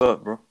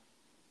Up, bro?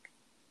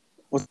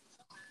 What's-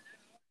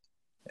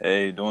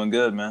 Hey, doing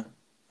good, man.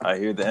 I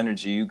hear the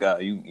energy you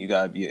got. You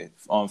gotta be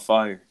on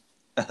fire.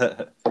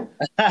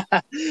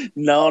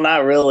 No,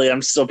 not really.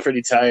 I'm still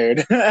pretty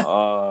tired.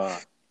 uh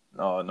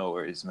no, no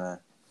worries, man.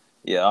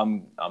 Yeah,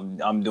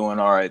 I'm doing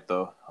all right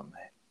though.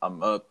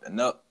 I'm up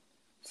and up,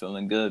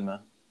 feeling good,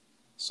 man.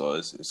 So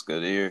it's good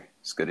to hear.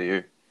 It's good to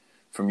hear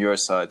from your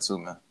side too,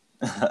 man.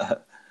 How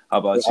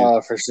about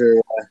you? For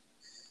sure.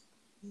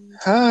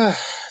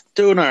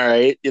 Doing all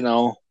right,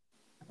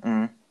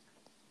 hmm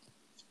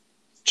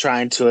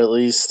trying to at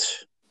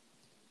least.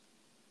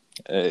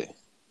 Hey,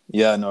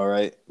 yeah, I know,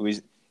 right?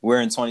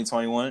 We're in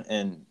 2021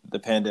 and the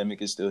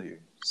pandemic is still here.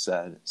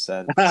 Sad,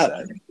 sad,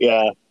 sad.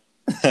 Yeah,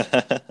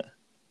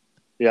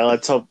 yeah.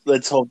 Let's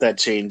hope that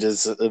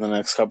changes in the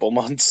next couple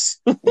months.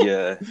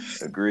 Yeah,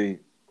 agreed.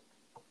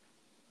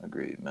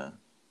 Agreed, man.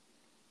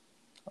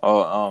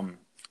 Oh,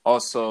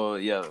 also,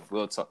 yeah,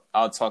 we'll talk.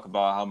 I'll talk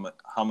about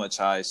how much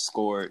I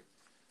scored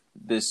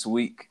this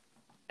week,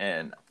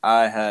 and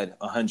I had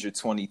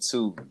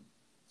 122.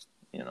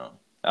 You know,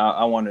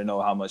 I want to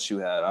know how much you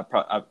had.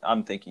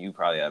 I'm thinking you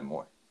probably had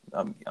more.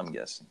 I'm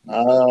guessing.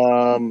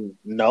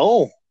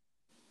 No,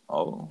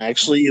 Oh,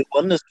 actually, you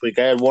won this week.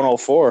 I had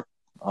 104.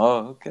 oh,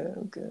 okay.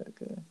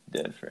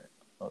 Different.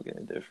 Okay,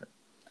 different.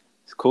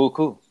 It's cool,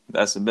 cool.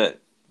 That's a bet.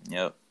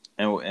 Yep.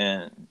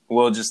 And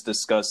we'll just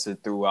discuss it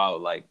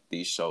throughout like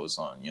these shows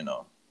on,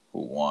 who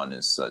won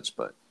and such.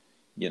 But,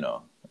 you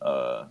know,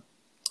 uh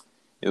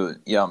it was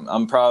yeah,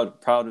 I'm proud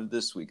of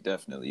this week,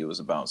 definitely. It was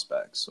a bounce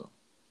back, so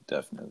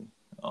definitely.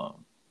 Yeah,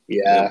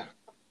 Yeah,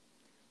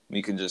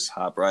 we can just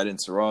hop right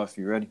into Raw if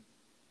you're ready.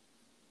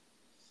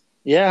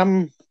 yeah.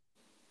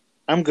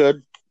 I'm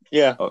good.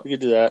 Yeah, Oh, we could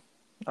do that.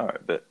 all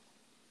right, bet.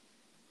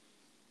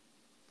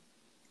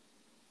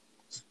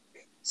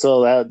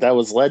 So that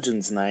was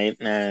Legends Night,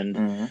 and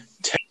hmm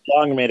Ted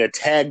Long made a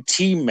tag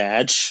team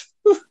match.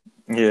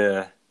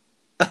 Yeah.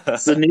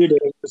 It's the New Day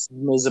versus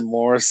Miz and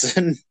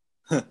Morrison.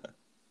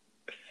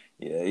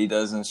 Yeah, he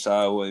doesn't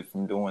shy away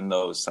from doing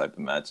those type of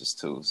matches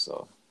too,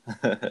 so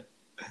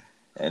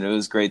and it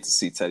was great to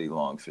see Teddy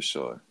Long for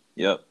sure.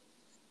 Yep.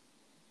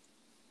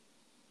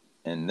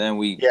 And then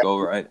we Yeah, go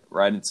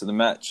right into the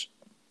match.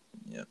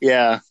 Yep.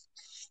 yeah.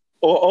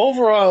 Well,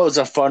 overall, it was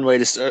a fun way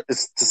to start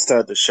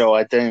the show.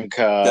 I think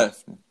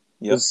Definitely.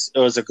 Yep. it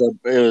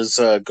was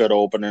a good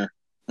opener.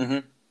 hmm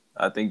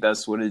I think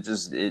that's what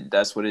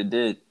that's what it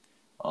did.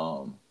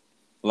 Um,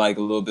 like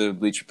a little bit of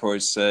Bleach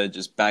Report said,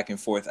 just back and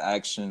forth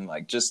action,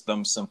 like just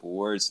them simple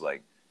words,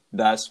 like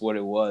that's what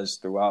it was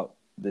throughout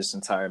this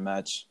entire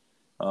match.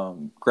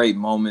 Great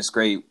moments,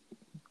 great.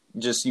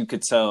 Just you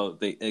could tell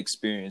the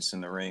experience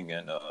in the ring,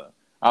 and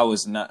I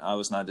was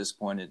not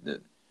disappointed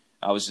that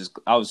I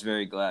was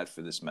very glad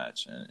for this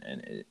match,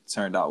 and it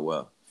turned out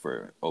well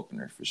for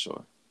opener for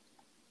sure.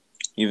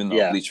 Even though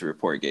Yeah, Bleacher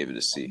Report gave it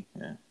a C,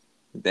 yeah,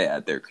 they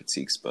had their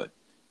critiques, but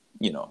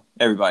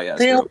everybody has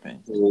they their all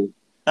opinion. do.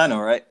 I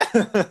know, right?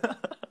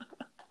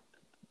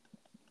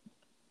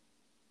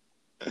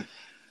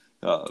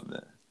 Oh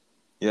man,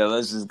 yeah.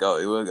 Let's just go.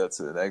 We'll go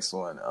to the next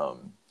one.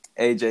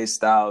 AJ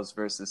Styles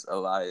versus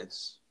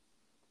Elias.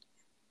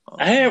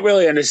 I Um, didn't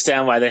really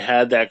understand why they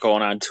had that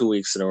going on 2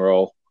 weeks in a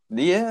row.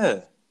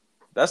 yeah,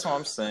 that's what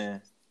I'm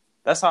saying.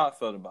 That's how I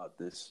felt about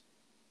this.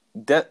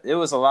 It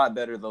was a lot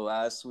better the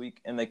last week,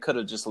 and they could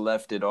have just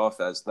left it off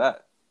as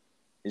that.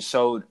 It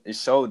showed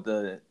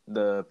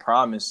the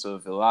promise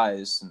of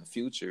Elias in the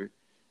future,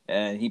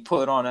 and he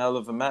put on a hell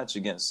of a match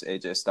against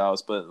AJ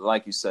Styles. But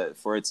like you said,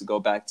 for it to go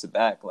back to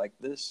back like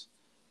this,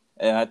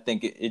 and I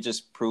think it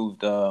just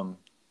proved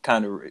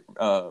kind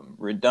of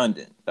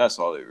redundant. That's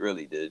all it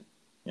really did.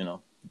 You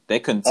know, they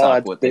couldn't Oh, top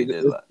that's what they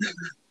big. did. Yeah,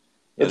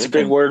 That's they a big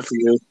couldn't. word for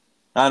you.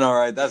 I know,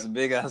 right? That's a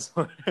big ass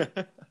word.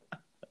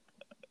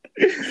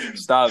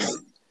 Stop it.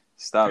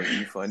 Stop it.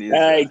 You funny All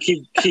as right,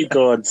 keep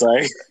going.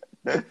 Sorry.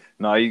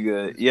 No, you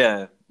good.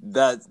 Yeah,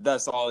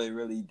 that's all it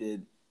really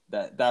did.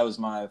 That was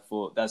my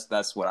full.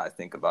 That's what I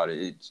think about it.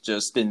 It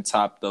just didn't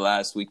top the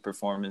last week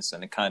performance,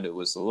 and it kind of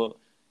was a little.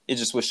 It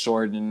just was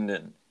shortened,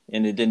 and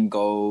it didn't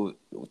go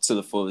to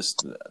the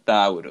fullest that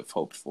I would have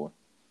hoped for.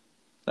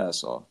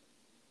 That's all.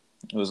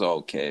 It was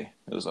okay.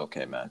 It was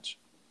okay match.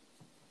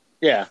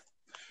 Yeah,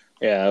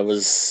 yeah. It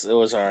was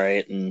all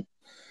right, and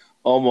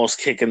almost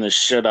kicking the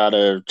shit out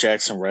of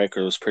Jackson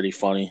Riker was pretty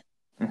funny.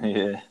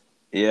 Yeah,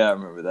 yeah, I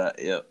remember that.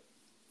 Yep.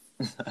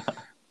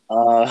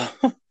 Uh,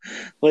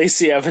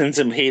 Lacey Evans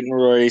and Peyton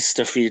Royce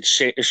defeat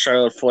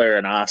Charlotte Flair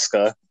and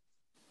Asuka.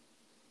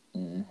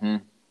 hmm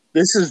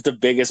This is the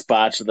biggest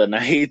botch of the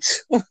night.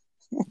 the,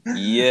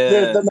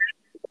 Yeah. the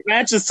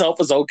match itself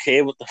was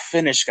okay, but the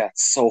finish got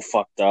so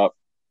fucked up.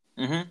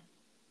 hmm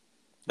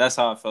That's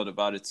how I felt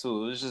about it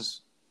too. It was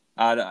just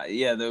odd.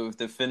 Yeah,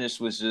 the finish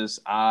was just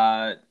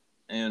odd.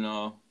 You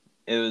know,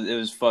 it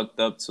was fucked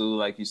up too,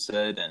 like you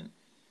said, and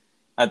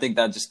I think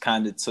that just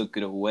kind of took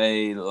it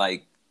away,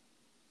 like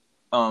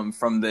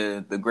from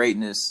the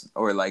greatness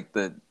or like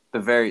the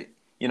very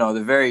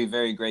the very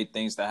very great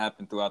things that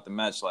happened throughout the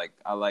match. Like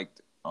I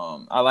liked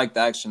I like the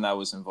action that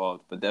was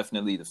involved, but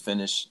definitely the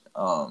finish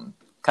kind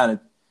of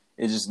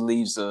it just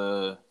leaves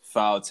a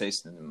foul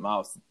taste in the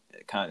mouth.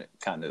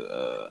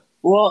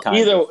 Well,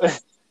 Kind of. either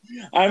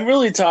I'm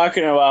really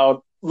talking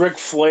about Ric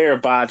Flair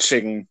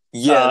botching.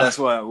 Yeah, that's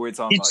what we're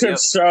talking He about.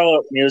 tripped Yep,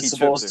 Charlotte. And he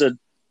tripped her.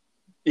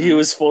 He Hmm.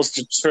 was supposed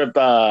to trip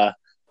the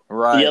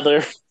Right.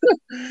 other,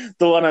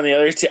 the one on the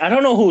other team. I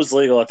don't know who was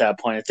legal at that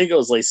point. I think it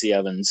was Lacey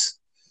Evans.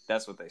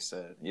 That's what they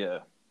said. Yeah,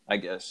 I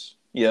guess.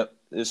 Yep,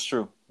 it's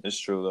true. It's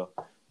true though.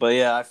 But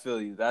yeah, I feel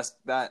you. That's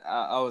that.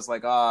 I was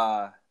like,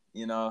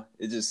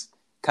 it just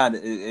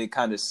it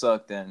kind of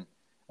sucked, and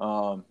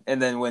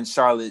then when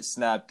Charlotte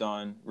snapped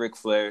on Ric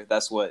Flair,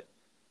 that's what,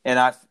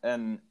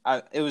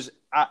 it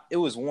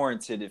was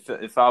warranted.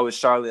 If I was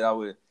Charlotte, I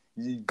would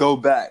go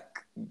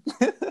back.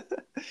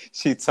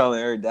 She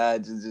telling her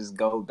dad to just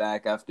go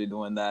back after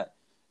doing that.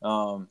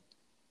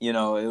 It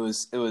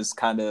was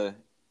kind of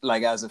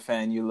like, as a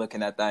fan, you're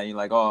looking at that and you're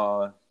like,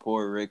 oh,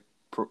 poor Ric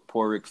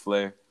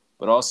Flair.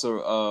 But also,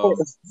 Poor,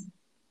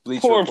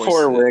 Bleacher Report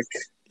poor said, Rick.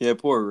 yeah,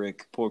 poor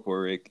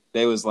Rick.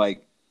 They was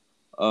like,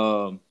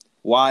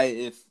 why,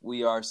 if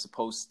we are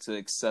supposed to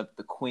accept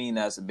the Queen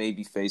as a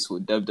babyface,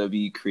 would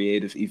WWE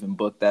Creative even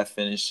book that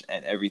finish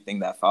and everything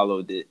that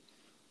followed it?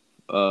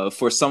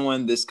 For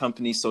someone this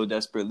company so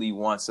desperately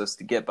wants us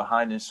to get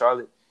behind in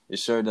Charlotte, it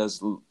sure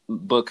does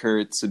book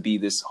her to be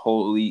this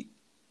wholly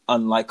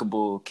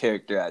unlikable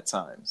character at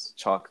times.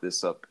 Chalk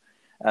this up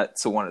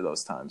to one of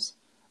those times.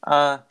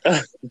 Uh,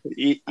 uh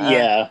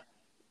Yeah,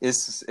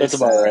 that's it's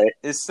about sad. right.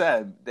 It's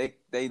sad.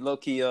 They low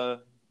key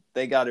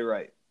they got it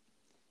right.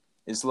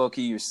 It's low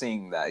key, you're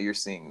seeing that. You're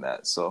seeing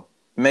that. So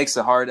it makes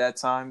it hard at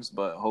times,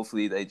 but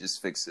hopefully they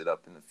just fix it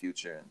up in the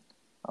future.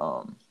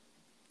 And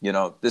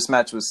this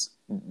match was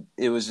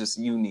just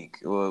unique.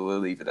 We'll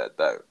leave it at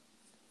that.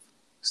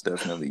 It's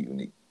definitely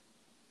unique.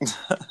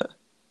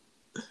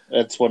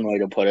 That's one way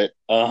to put it.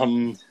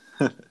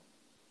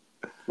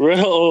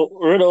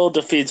 Riddle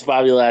defeats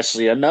Bobby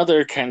Lashley.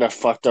 Another kind of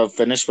fucked up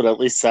finish, but at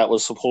least that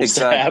was supposed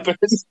to Exactly.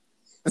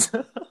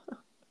 happen.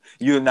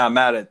 You're not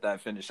mad at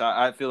that finish.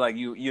 I feel like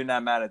you're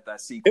not mad at that It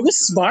was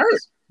sequence of smart.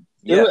 events.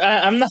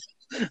 Yeah. I'm not.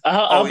 Oh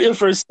I'll be yeah. the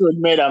first to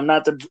admit I'm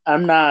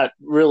not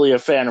really a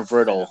fan of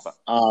Riddle.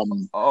 Oh,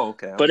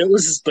 okay. But it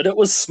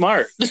was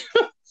smart.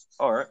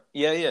 All right.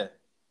 Yeah, yeah.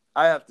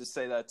 I have to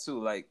say that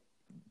too. Like,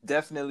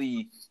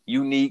 definitely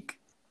unique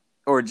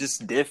or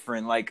just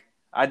different. Like,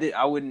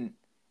 I wouldn't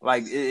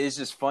like. It's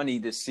just funny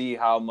to see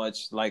how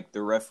much like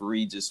the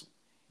referee just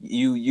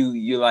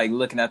you like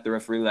looking at the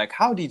referee like,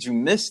 how did you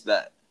miss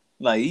that?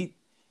 Like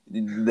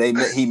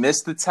he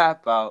missed the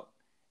tap out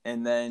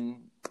and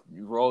then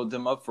rolled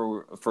them up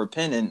for a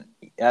pin. And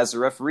as a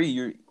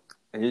referee,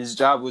 his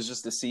job was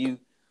just to see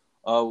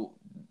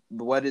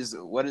what is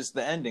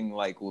the ending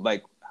like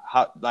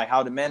how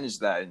to manage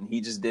that, and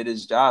he just did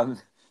his job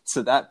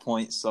to that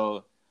point.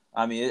 So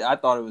I mean, I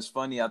thought it was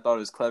funny. I thought it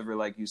was clever,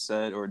 like you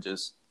said, or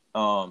just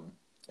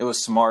it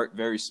was smart,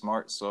 very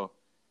smart. So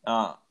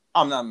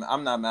I'm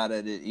not mad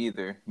at it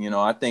either.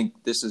 I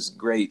think this is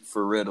great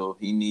for Riddle.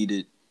 He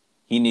needed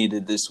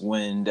this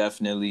win,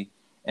 definitely,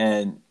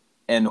 and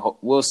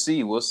we'll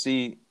see.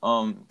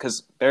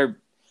 Because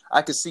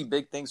I could see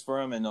big things for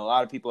him, and a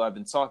lot of people have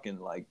been talking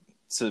like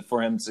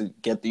for him to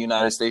get the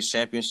United States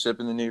Championship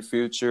in the near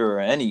future, or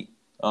any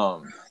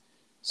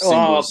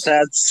singles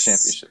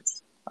championship.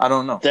 I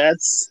don't know.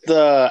 That's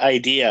the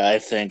idea, I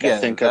think. Yeah, I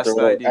think that's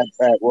the idea.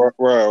 at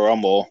Royal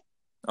Rumble.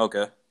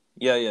 Okay.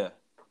 Yeah.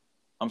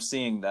 I'm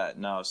seeing that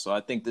now. So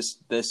I think this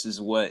is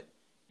what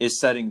is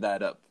setting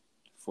that up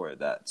for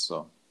that.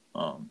 So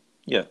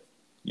yeah,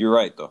 you're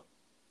right though.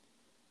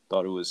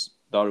 Thought it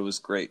was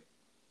great.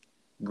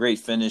 Great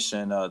finish,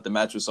 and the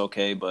match was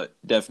okay, but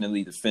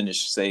definitely the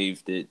finish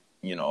saved it,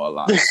 a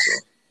lot. So.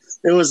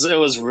 It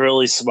was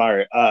really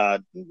smart.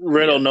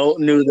 Riddle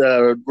knew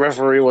the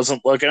referee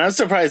wasn't looking. I'm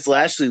surprised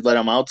Lashley let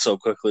him out so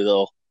quickly,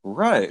 though.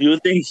 Right. You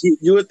would think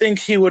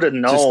he would have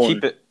known just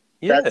keep it,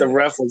 that the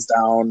ref was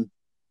down.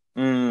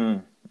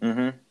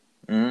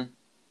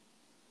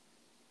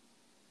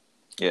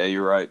 Yeah,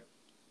 you're right.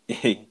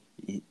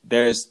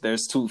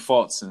 There's two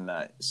faults in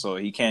that, so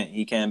he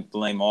can't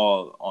blame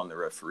all on the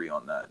referee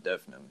on that.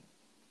 Definitely.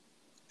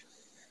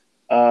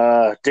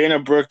 Dana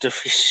Brooke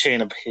defeats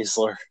Shayna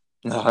Baszler.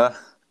 Uh-huh.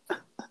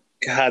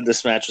 God,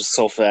 this match was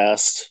so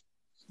fast.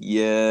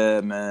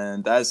 Yeah,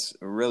 man, that's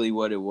really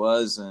what it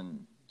was,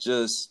 and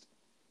just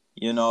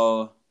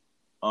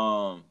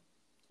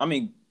I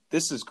mean,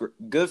 this is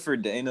good for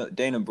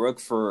Dana Brooke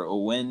for a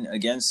win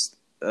against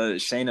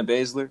Shayna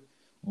Baszler,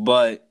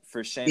 but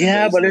for Shayna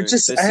Baszler, but it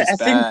just this is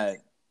bad.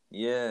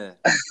 Yeah,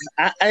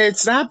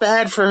 it's not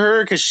bad for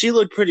her because she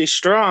looked pretty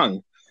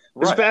strong.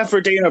 It's bad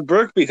for Dana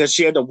Brooke because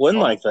she had to win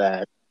like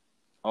that.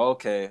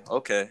 Okay.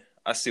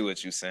 I see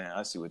what you're saying.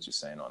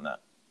 On that.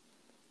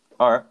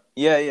 All right.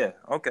 Yeah.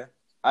 Okay.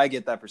 I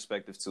get that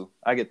perspective too.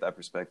 It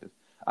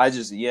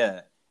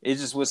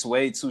just was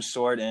way too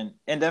short, and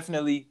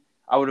definitely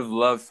I would have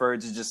loved for her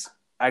to just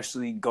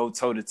actually go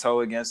toe to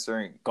toe against her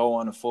and go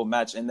on a full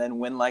match and then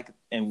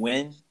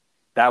win.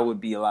 That would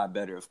be a lot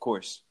better, of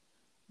course.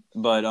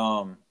 but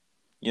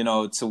you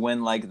know, to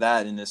win like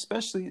that, and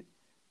especially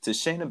to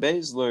Shayna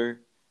Baszler,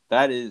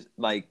 that is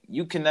like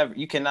you cannot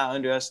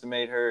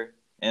underestimate her.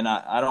 And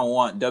I don't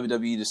want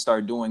WWE to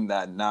start doing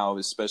that now,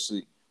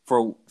 especially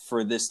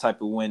for this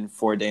type of win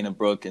for Dana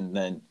Brooke, and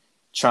then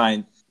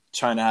trying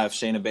to have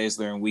Shayna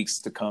Baszler in weeks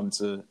to come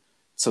to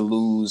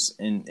lose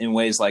in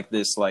ways like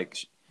this. Like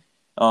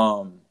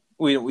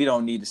we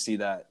don't need to see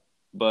that.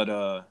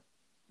 But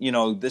you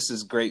know, this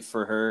is great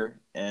for her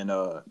and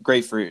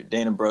great for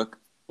Dana Brooke,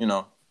 you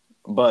know.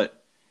 But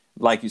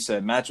like you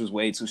said, match was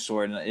way too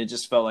short, and it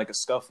just felt like a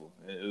scuffle.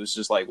 It was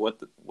just like, what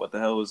the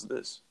hell is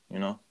this? You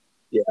know?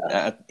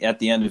 Yeah, At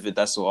the end of it,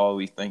 that's all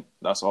we think.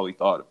 That's all we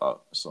thought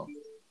about. So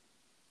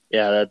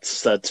yeah,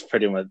 that's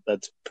pretty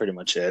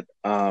much it.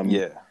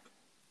 yeah,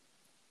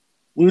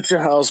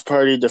 Lucha House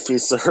Party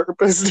defeats the Hurt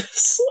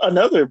Business.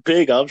 Another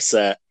big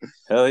upset.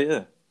 hell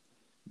yeah,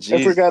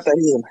 I forgot Jesus, that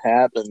even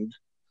happened.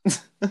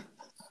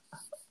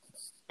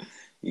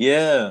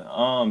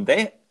 yeah.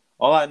 They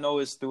all I know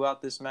is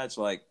throughout this match,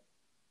 like,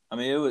 I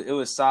mean, it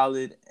was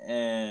solid,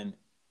 and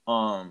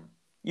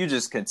you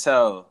just can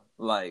tell,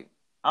 like,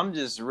 I'm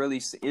just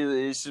really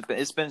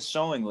it's been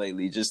showing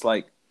lately, just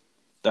like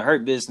the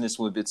Hurt Business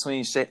with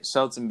between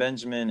Shelton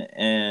Benjamin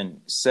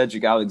and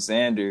Cedric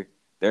Alexander,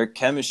 their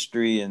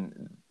chemistry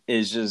and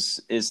is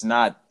just it's a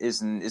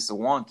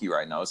wonky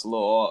right now. It's a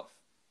little off.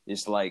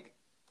 It's like,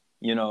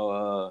 you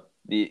know,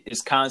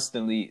 it's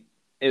constantly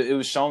it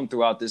was shown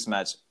throughout this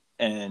match,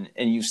 and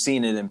you've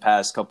seen it in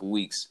past couple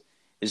weeks.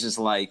 It's just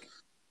like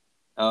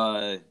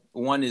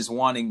one is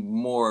wanting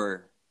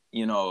more,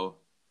 you know,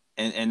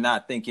 and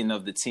not thinking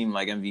of the team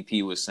like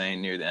MVP was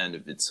saying near the end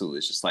of it too.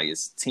 It's just like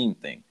it's a team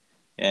thing,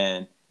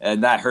 and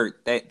that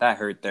hurt that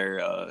hurt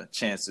their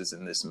chances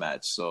in this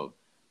match. So,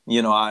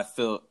 you know, I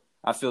feel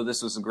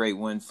this was a great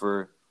win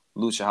for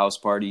Lucha House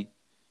Party,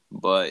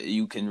 but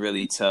you can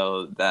really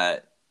tell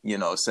that, you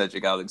know,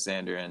 Cedric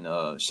Alexander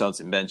and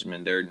Shelton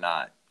Benjamin, they're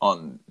not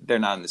in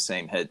the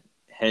same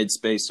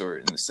headspace or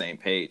in the same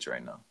page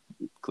right now.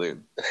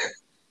 Clearly.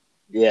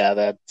 Yeah,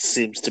 that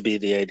seems to be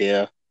the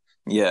idea.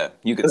 Yeah,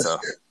 you could tell.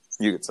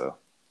 You could tell.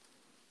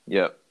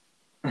 Yep.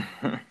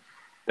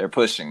 They're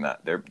pushing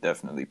that. They're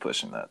definitely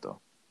pushing that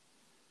though.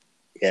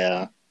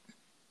 Yeah.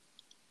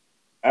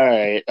 All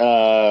right.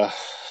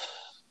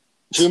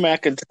 Drew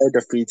McIntyre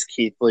defeats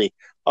Keith Lee.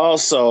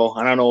 Also,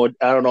 I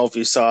don't know if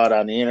you saw it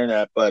on the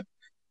internet, but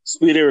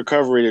speedy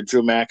recovery to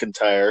Drew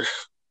McIntyre.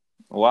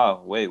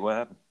 Wow. Wait, what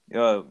happened?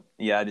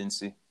 Yeah, I didn't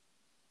see.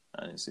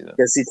 I didn't see that.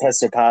 Guess he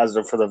tested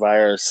positive for the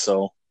virus,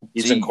 so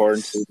he's in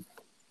quarantine. Jeez.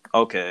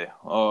 Okay.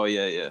 Oh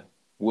yeah, yeah.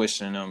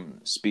 Wishing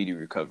him speedy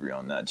recovery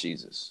on that.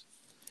 Jesus.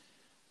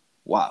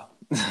 Wow.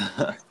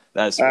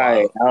 That's All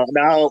right, wild.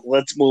 now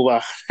let's move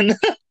on.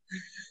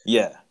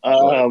 Yeah.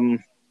 Go ahead.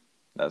 um,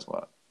 That's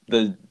wild.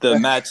 The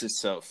match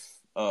itself,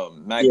 yeah,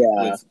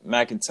 with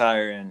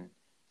McIntyre and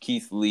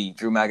Keith Lee,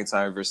 Drew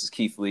McIntyre versus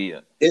Keith Lee.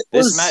 it This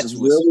was match was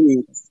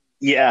really,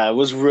 yeah, it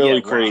was yeah, really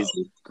wild,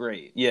 crazy.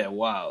 great, yeah,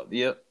 wild,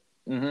 yep,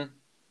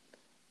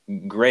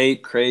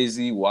 great,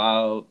 crazy,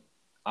 wild.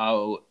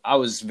 I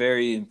was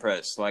very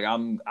impressed. Like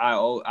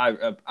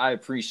I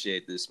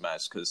appreciate this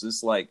match because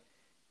it's like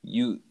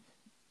you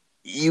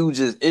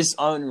just it's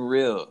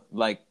unreal.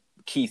 Like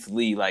Keith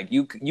Lee, like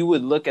you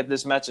would look at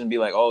this match and be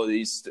like, oh,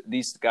 these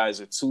guys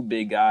are two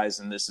big guys,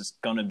 and this is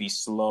gonna be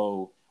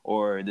slow,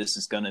 or this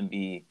is gonna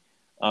be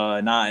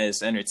not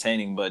as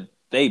entertaining. But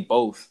they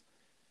both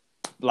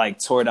like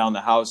tore down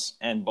the house,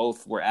 and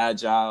both were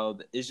agile.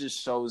 It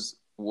just shows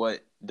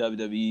what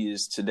WWE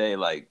is today.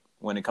 Like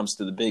when it comes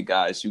to the big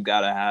guys, you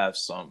gotta have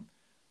some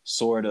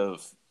sort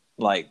of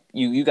like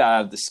you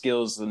gotta have the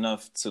skills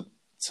enough to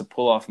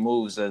pull off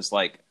moves as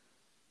like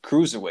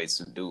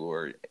cruiserweights would do,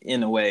 or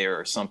in a way,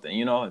 or something.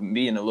 You know,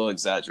 being a little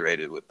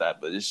exaggerated with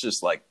that, but it's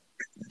just like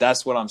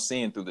that's what I'm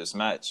seeing through this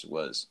match.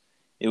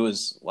 It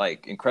was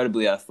like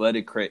incredibly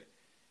athletic,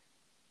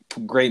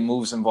 great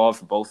moves involved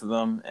for both of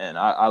them, and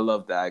I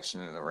love the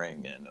action in the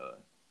ring, and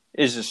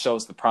it just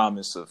shows the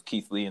promise of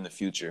Keith Lee in the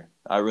future.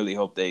 I really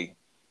hope they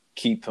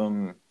keep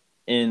him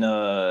in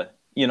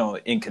you know,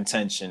 in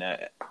contention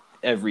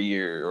every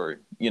year, or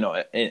you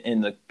know,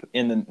 in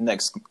the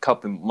next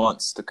couple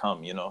months to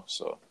come, you know.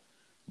 So,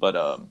 but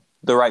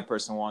the right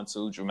person won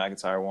too. Drew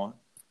McIntyre won.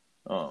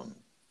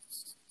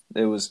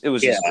 It was Yeah,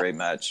 just a great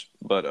match,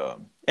 but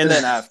and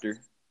then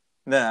afterwards,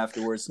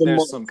 the there's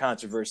mo- some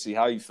controversy.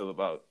 How you feel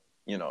about,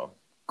 you know,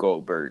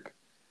 Goldberg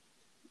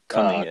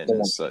coming in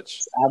and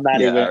such? Yeah,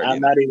 I already I'm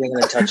know. not even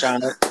going to touch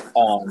on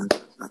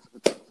it.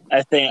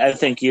 I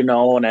think you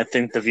know, and I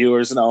think the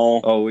viewers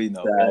know Oh, we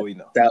know. Oh, that we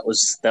know. that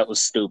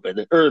was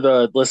stupid, or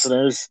the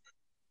listeners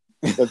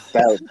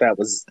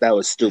that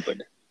was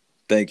stupid.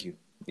 Thank you.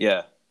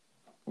 Yeah,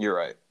 you're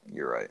right.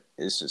 You're right.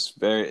 It's just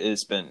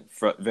it's been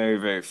very,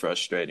 very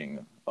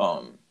frustrating.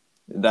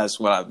 That's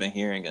what I've been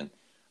hearing, and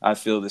I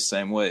feel the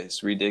same way.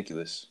 It's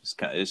ridiculous.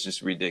 It's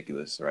just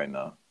ridiculous right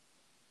now,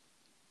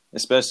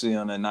 especially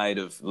on a night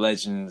of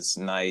Legends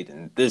Night,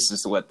 and this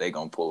is what they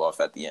gonna pull off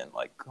at the end.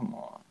 Like, come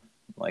on,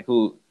 like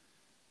who?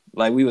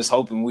 Like we was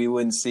hoping we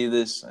wouldn't see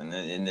this, and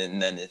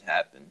then it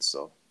happened.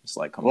 So it's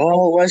like, come on.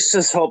 Well, let's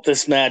just hope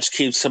this match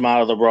keeps him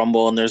out of the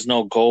Rumble and there's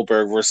no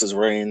Goldberg versus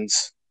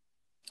Reigns.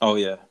 Oh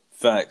yeah,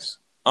 facts.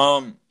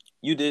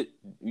 You did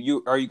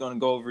you are you gonna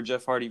go over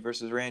Jeff Hardy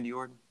versus Randy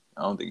Orton?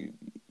 I don't think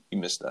you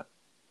missed that.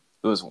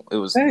 It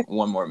was Hey,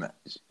 one more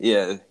match.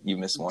 Yeah, you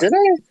missed one. did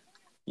I?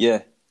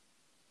 Yeah,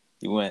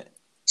 you went.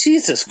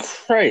 Jesus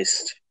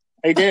Christ.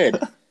 I did.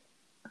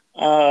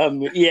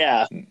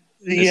 Yeah. It's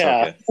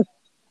Yeah. okay.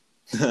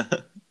 Yeah,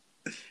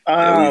 we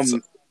Um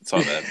saw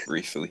that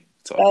briefly.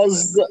 that Talked about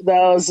was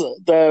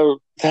that briefly.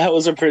 that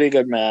was a pretty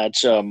good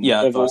match.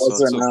 Yeah, I If it thought so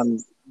wasn't too. on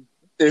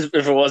if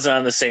it wasn't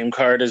on the same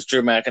card as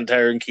Drew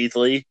McIntyre and Keith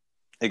Lee,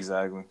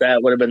 Exactly.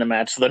 that would have been the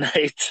match of the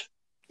night.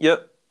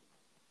 Yep.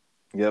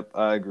 Yep.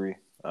 I agree.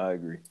 I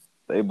agree.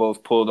 They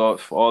both pulled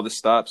off all the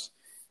stops.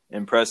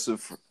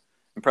 Impressive.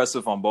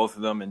 Impressive on both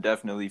of them, and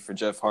definitely for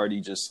Jeff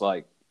Hardy, just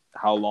like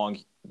how long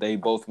they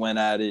both went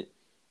at it,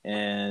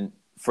 and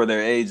for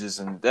their ages,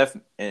 and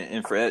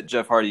for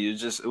Jeff Hardy,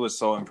 it was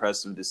so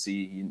impressive to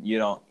see.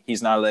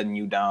 He's not letting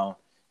you down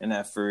in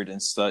effort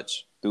and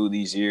such through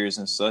these years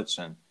and such,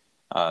 and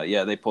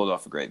yeah, they pulled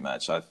off a great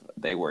match.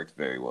 They worked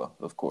very well,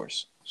 of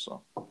course.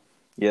 So,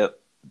 yep,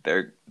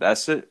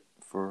 that's it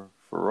for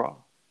Raw.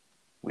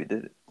 We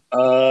did it.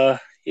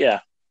 Yeah.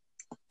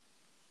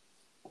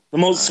 The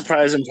most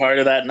surprising part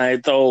of that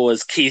night, though,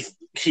 was Keith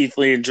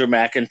Lee and Drew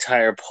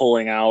McIntyre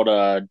pulling out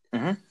a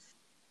Mm-hmm.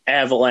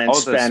 Avalanche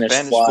Oh, the Spanish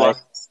Spanish Fly.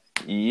 fly.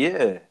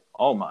 Yeah.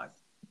 Oh my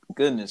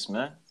goodness,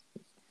 man.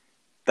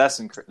 That's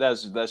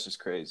just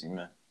crazy,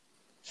 man.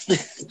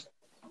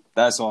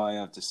 That's all I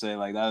have to say.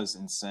 Like that was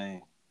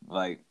insane.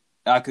 Like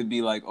I could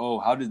be like, oh,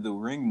 how did the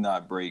ring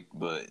not break?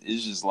 But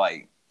it's just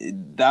like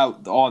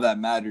that. All that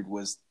mattered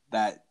was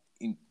that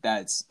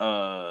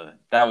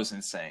was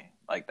insane.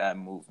 Like that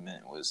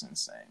movement was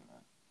insane, man.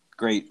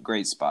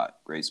 Great spot.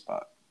 Great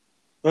spot.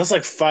 It was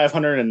like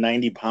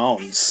 590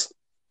 pounds.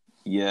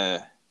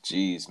 Yeah.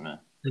 Jeez, man.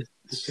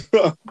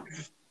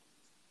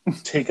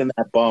 Taking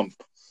that bump.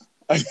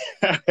 All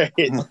right,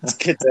 let's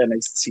get to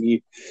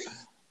NXT.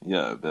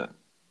 Yeah, I bet.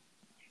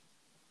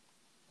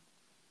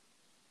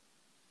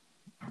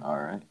 All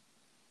right.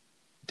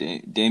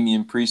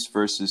 Damian Priest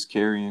versus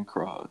Karrion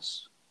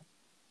Kross.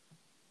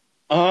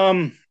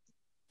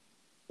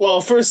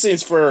 Well, first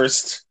things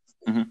first,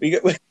 Mm-hmm. we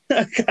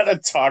gotta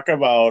talk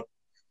about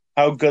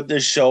how good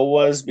this show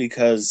was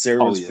because there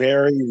was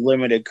very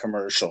limited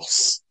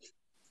commercials.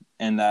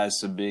 And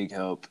that's a big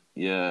help.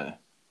 Yeah.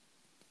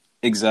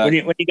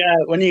 Exactly.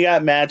 When you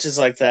got matches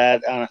like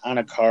that on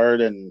a card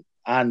and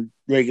on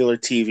regular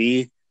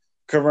TV,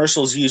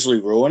 commercials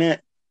usually ruin it.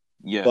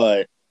 Yeah.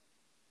 But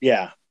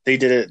yeah, they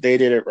did it. They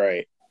did it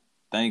right.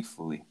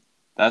 Thankfully,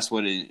 that's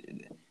what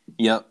it.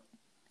 Yep.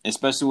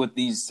 Especially with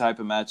these type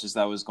of matches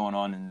that was going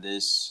on in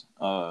this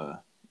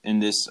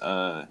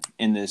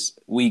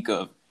week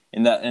of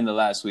in the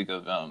last week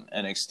of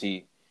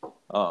NXT.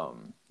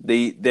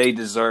 They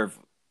deserve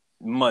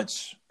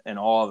much and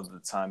all of the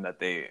time that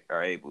they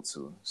are able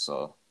to.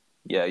 So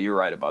yeah, you're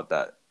right about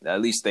that.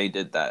 At least they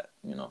did that.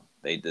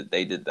 They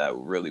did that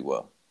really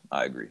well.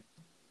 I agree.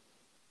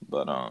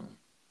 But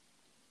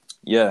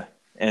yeah,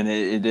 and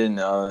it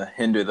didn't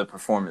hinder the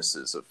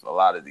performances of a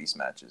lot of these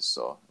matches.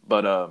 So,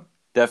 but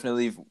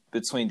definitely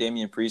between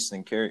Damian Priest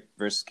and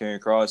versus Karrion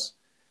Kross,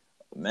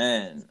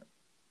 man.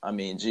 I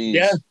mean, geez.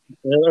 Yeah,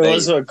 it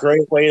was a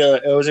great way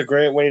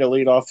to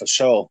lead off the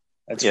show.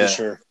 That's for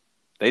sure.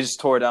 They just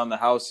tore down the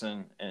house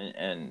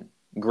and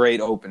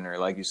great opener,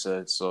 like you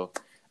said. So,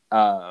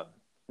 no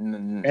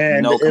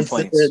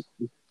complaints.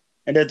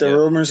 And if the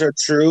rumors are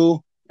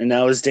true, and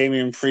that was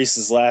Damian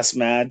Priest's last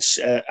match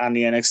on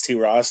the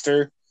NXT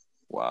roster,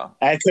 wow,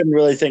 I couldn't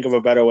really think of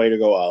a better way to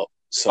go out.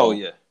 So,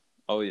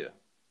 oh yeah,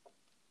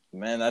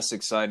 man, that's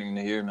exciting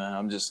to hear, man.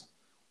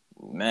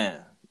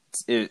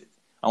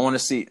 I want to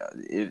see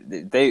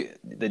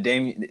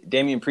the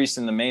Damian Priest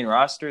in the main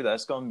roster.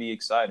 That's going to be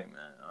exciting,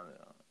 man.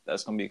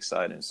 That's going to be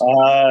exciting. So.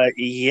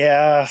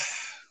 Yeah,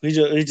 we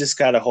just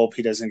gotta hope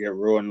he doesn't get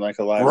ruined like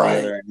a lot of the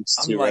other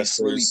NXT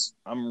wrestlers.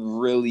 I'm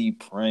really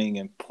praying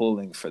and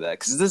pulling for that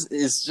because this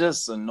is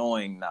just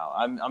annoying now.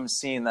 I'm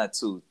seeing that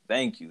too.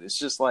 Thank you. It's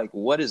just like,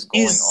 what is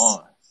going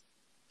on?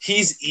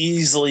 He's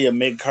easily a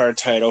mid-card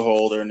title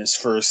holder in his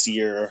first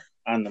year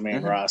on the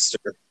main roster.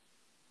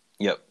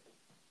 Yep.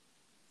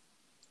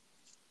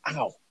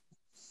 Ow.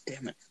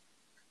 Damn it.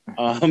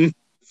 Oh,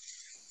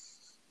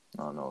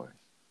 no worries.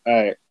 All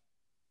right.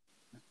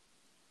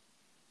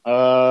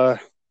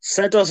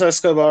 Santos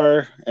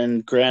Escobar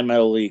and Grand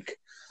Metalik.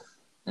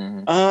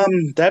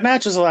 That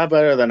match was a lot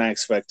better than I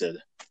expected.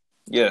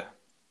 Yeah.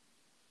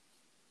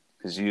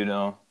 Because,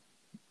 I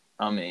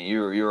mean,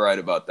 you're right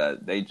about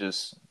that. They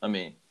just, I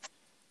mean,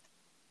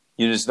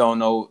 you just don't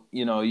know,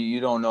 you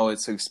don't know what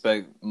to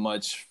expect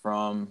much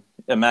from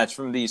a match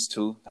from these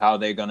two, how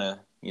they're going to,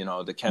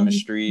 the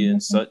chemistry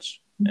and such.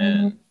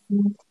 And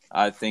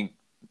I think,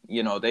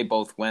 they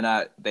both went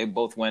at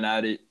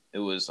it. It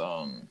was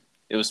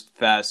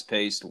fast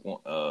paced.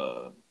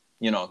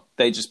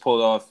 They just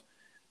pulled off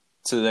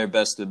to their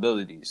best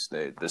abilities.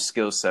 The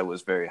skill set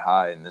was very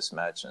high in this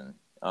match, and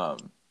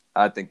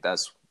I think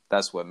that's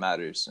what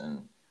matters.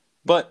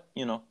 But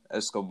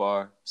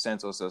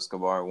Santos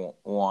Escobar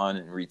won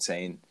and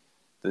retained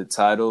the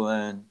title,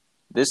 and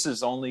this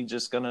is only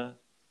just gonna.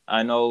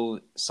 I know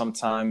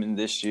sometime in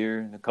this year,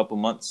 in a couple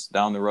months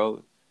down the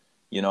road,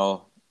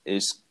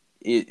 if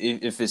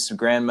it's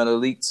Grand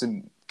Metalik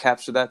to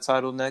capture that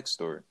title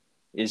next, or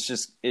it's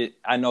just it.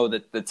 I know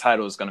that the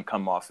title is gonna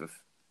come off of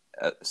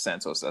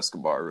Santos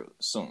Escobar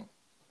soon.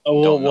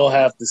 We'll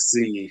have to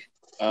see.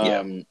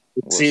 It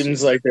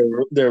seems like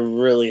they're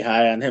really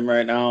high on him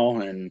right now,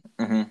 and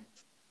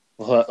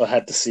we'll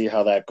have to see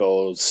how that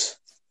goes.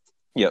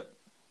 Yep.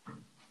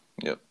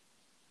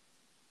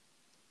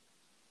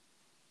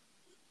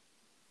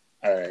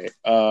 All right.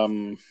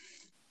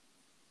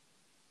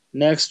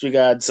 Next, we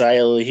got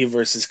Xia Li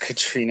versus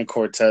Katrina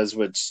Cortez,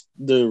 which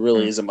there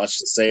really isn't much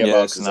to say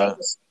about because that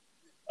was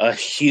a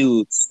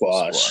huge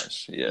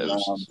squash. Yeah,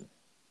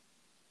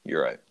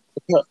 you're right.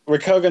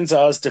 Raquel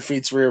Gonzalez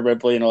defeats Rhea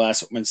Ripley in the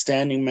last women's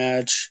standing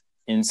match.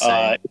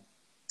 Insane.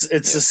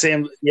 It's the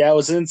same. Yeah, it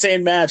was an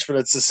insane match, but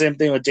it's the same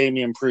thing with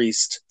Damian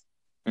Priest.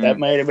 That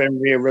might have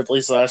been Rhea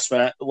Ripley's last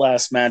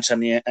match on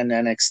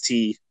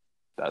NXT.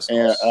 That's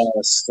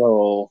close.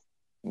 So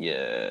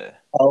yeah,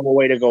 hell of a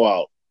way to go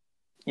out.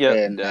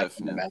 Yeah,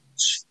 definitely.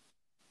 Match.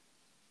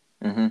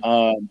 It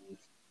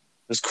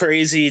was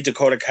crazy.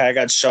 Dakota Kai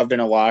got shoved in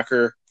a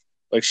locker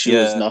like she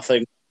was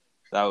nothing.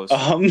 That was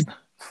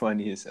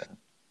funny as hell.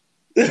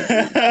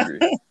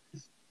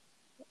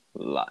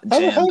 How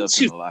did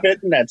she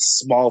fit in that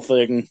small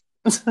thing?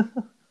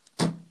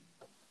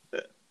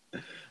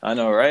 I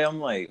know, right?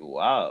 I'm like,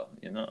 wow,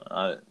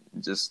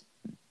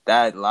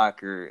 that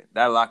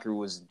locker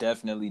was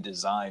definitely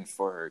designed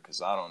for her,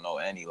 because I don't know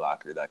any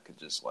locker that could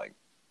just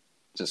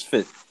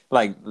fit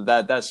like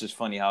that. That's just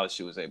funny how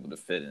she was able to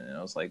fit in. And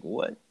I was like,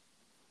 what?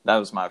 That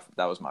was my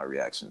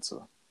reaction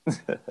to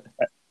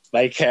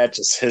my cat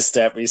just hissed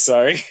at me.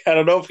 Sorry. I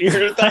don't know if you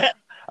heard that.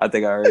 I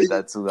think I heard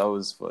that too. That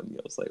was funny.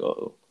 I was like,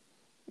 oh.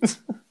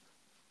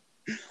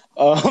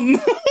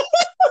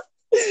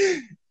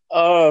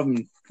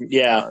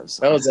 Yeah,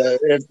 that was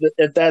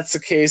if that's the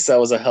case, that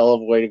was a hell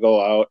of a way to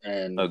go out,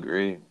 and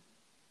agree.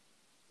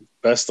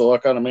 Best of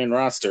luck on the main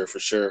roster for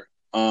sure.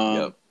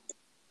 Yep.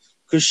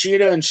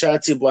 Kushida and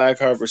Shotzi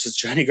Blackheart versus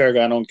Johnny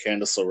Gargano and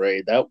Candice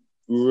LeRae. That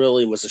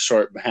really was a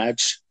short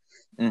match.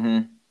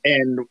 And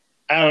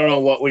I don't know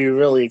what we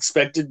really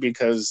expected,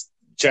 because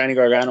Johnny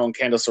Gargano and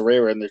Candice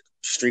LeRae were in their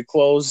street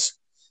clothes.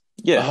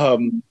 Yeah.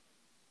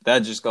 That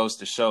just goes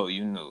to show,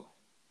 it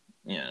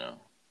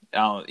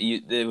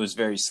was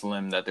very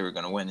slim that they were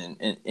going to win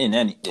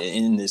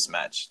in this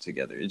match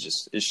together. It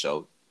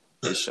showed.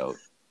 It showed.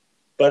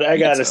 But I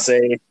gotta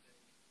say,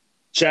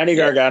 Johnny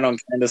Gargano and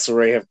Candice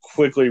LeRae have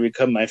quickly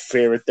become my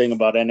favorite thing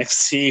about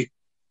NXT.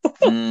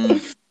 Man,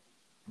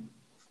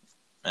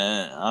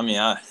 I mean,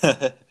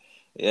 at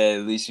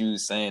least you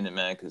was saying it,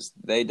 man, because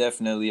they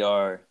definitely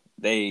are.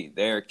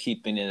 They're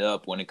keeping it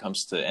up when it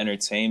comes to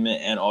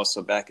entertainment, and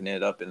also backing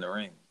it up in the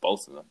ring.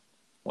 Both of them,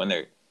 when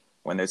they're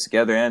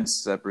together and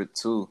separate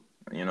too.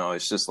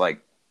 It's just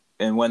like,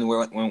 and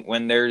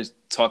when they're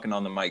talking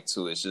on the mic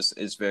too,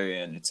 it's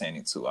very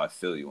entertaining too. I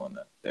feel you on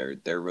that.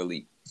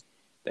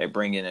 They're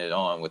bringing it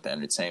on with the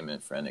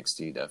entertainment for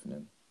NXT,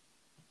 definitely.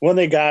 When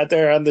they got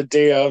there on the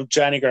day of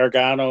Johnny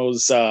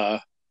Gargano's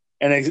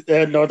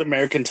North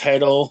American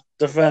title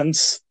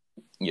defense,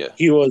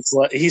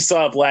 he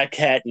saw a black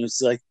cat and he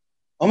was like,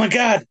 "Oh my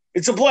God,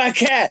 it's a black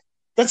cat!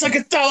 That's like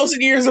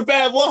 1,000 years of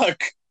bad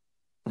luck."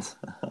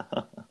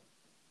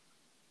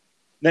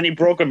 Then he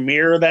broke a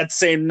mirror that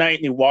same night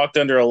and he walked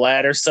under a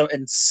ladder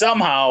and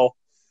somehow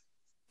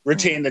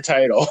retained the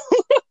title.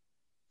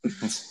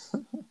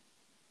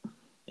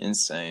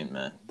 Insane,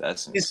 man.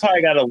 That's insane. He's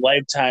probably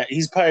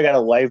got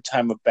a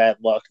lifetime of bad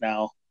luck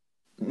now.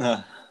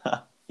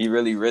 He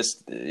really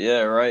risked it.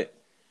 Yeah, right.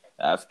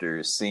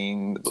 After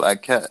seeing the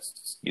black cat,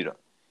 you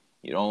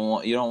don't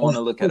want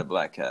to look at a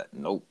black cat.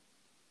 Nope.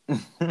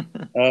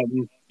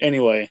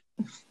 Anyway,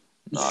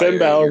 Finn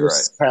Balor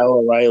versus Kyle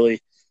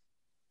O'Reilly.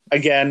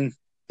 Again,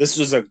 this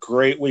was a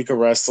great week of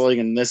wrestling,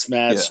 and this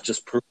match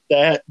just proved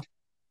that.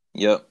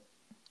 Yep.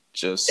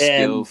 Just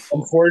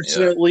skillful.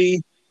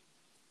 Unfortunately,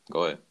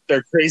 go ahead.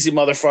 They're crazy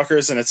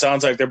motherfuckers, and it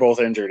sounds like they're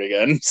both injured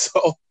again.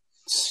 So,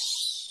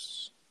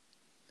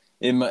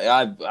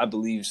 I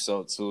believe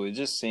so too. It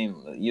just seemed,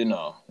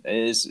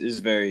 it's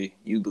very.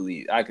 You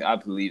believe? I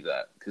believe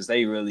that, because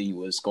they really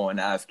was going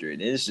after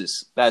it. It's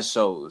just that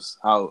shows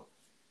how,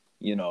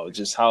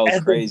 just how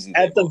crazy.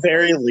 At the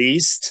very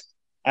least,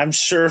 I'm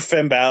sure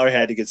Finn Balor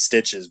had to get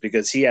stitches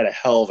because he had a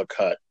hell of a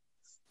cut.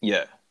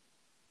 Yeah.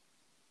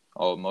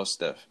 Oh, most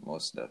def.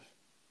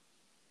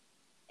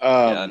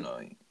 I know.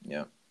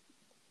 Yeah.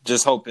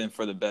 Just hoping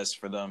for the best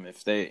for them.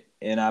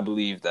 And I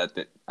believe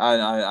that I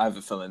have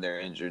a feeling they're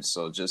injured.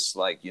 So just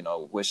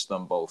wish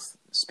them both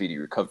speedy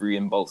recovery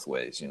in both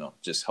ways.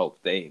 Just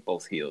hope they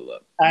both heal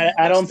up.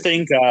 I don't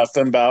think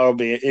Finn Balor will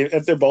be,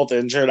 if they're both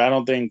injured, I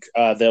don't think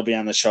they'll be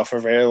on the show for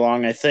very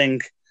long. I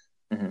think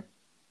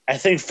I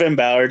think Finn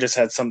Balor just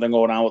had something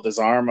going on with his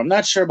arm. I'm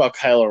not sure about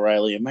Kyle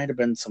O'Reilly. It might have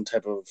been some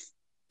type of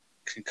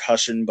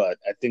concussion, but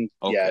I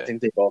Okay,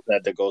 think they both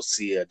had to go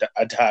see a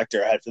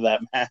doctor after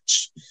that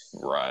match.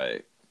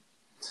 right.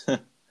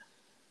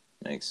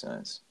 Makes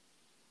sense.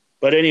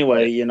 But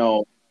anyway, But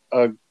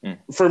uh, mm,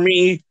 for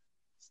me,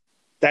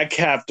 that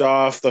capped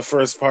off the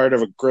first part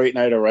of a great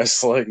night of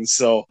wrestling.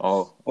 So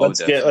oh,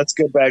 definitely.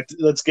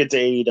 let's get to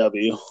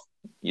AEW.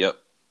 Yep.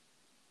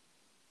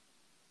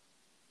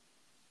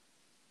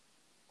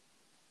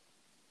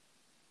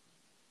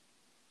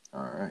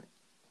 All right.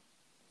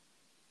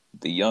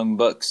 The Young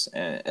Bucks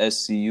and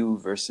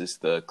SCU versus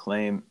the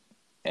Acclaim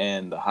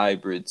and the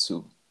Hybrid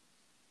 2.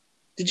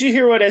 Did you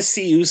hear what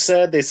SCU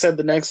said? They said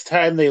the next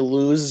time they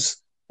lose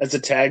as a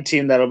tag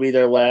team, that'll be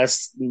their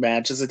last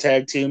match as a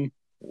tag team.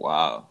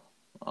 Wow.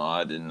 Oh,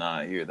 I did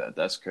not hear that.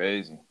 That's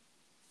crazy.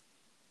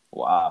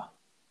 Wow.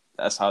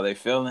 That's how they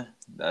feeling?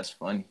 That's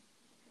funny.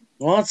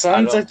 Well,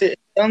 I don't. it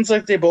sounds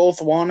like they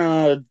both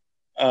wanna.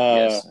 Uh,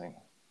 Yes,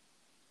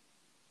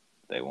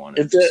 they want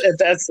to just. if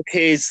that's the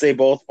case, they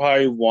both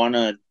probably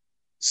wanna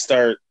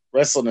start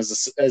wrestling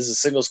as a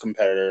singles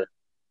competitor.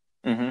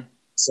 Hmm.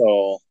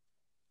 So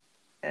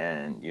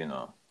And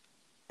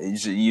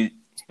you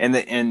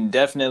and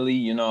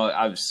definitely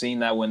I've seen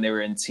that when they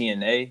were in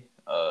TNA,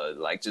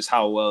 like just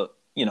how well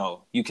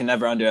you can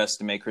never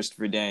underestimate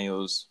Christopher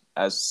Daniels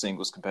as a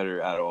singles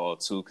competitor at all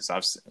too,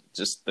 because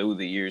just through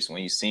the years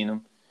when you've seen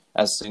him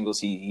as singles,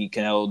 he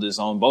can hold his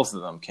own. Both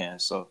of them can.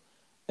 So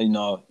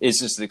it's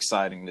just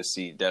exciting to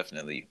see,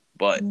 definitely.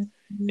 But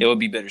it would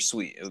be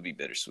bittersweet. It would be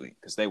bittersweet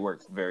because they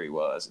work very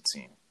well as a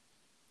team.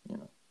 You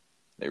know,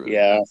 they really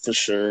yeah, do. for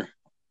sure.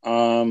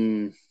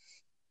 Um,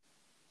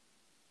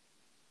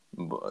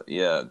 But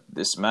yeah,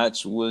 this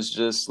match was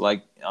just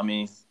like, I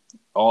mean,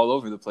 all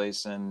over the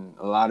place and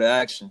a lot of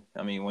action.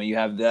 I mean, when you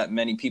have that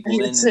many people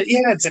in,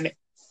 it's an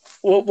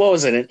what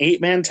was it? An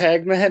 8-man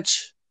tag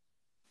match?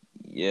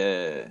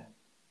 yeah,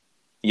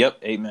 yep,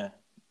 8 man,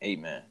 8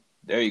 man.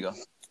 There you go.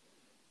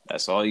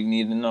 That's all you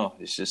need to know.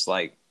 It's just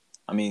like,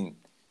 I mean,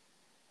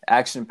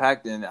 action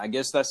packed, and I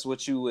guess that's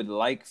what you would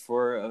like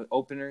for an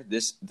opener.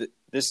 That's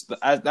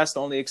the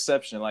only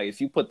exception. Like,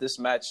 if you put this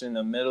match in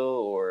the middle,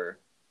 or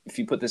if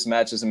you put this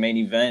match as a main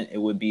event, it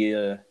would be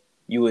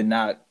you would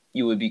not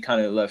you would be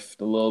kind of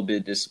left a little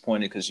bit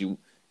disappointed because you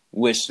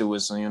wish there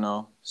was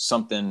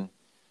something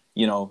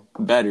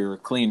better or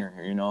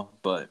cleaner,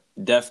 but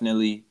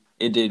definitely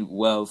it did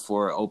well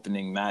for an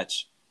opening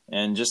match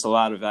and just a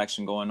lot of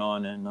action going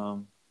on,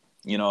 and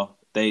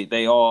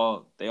they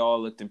all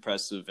looked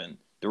impressive, and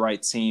the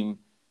right team,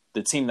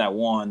 the team that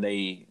won,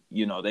 they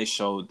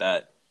showed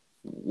that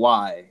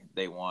why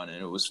they won,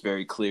 and it was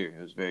very clear.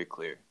 It was very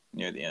clear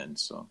near the end.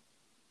 So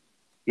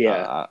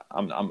Yeah,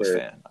 I'm a sure.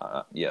 fan.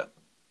 Yeah,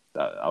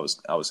 I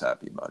was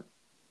happy about it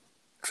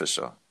for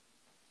sure.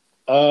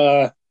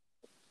 Uh,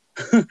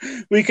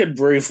 we could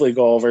briefly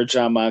go over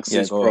John Yeah,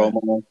 Moxley's go ahead.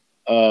 promo.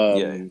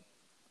 Yeah.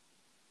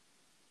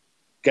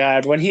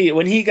 God, when he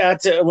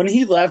left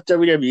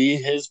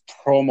WWE, his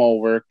promo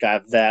work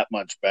got that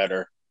much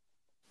better.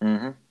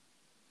 Hmm.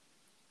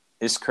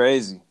 It's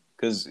crazy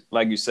because,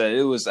 like you said,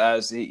 it was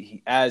as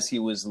he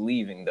was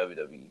leaving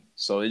WWE.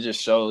 So it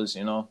just shows,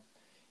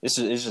 it's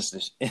just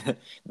the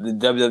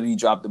WWE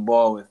dropped the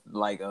ball with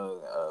like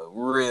a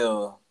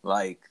real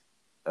like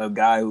a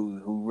guy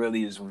who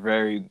really is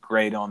very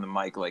great on the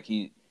mic. Like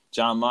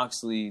John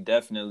Moxley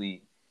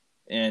definitely,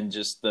 and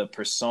just the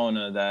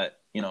persona that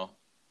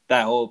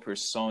whole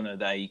persona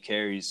that he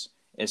carries,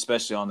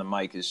 especially on the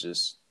mic, is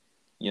just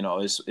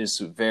it's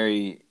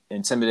very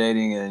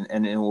intimidating,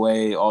 and in a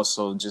way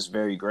also just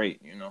very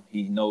great.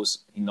 He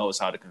knows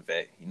how to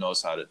convey. He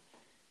knows how to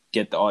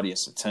get the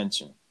audience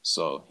attention.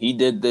 So he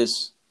did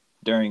this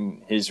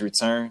during his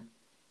return,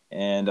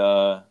 and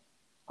I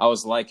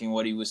was liking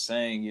what he was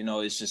saying.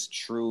 It's just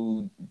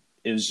true.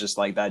 It was just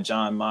like that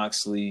John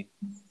Moxley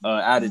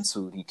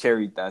attitude. He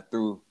carried that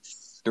through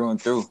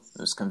and through. It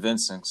was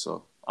convincing.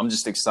 So I'm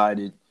just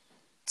excited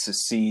to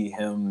see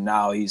him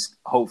now. He's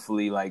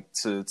hopefully like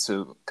to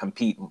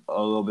compete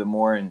a little bit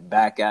more and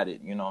back at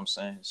it. You know what I'm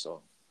saying?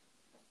 So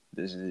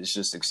this is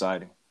just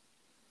exciting.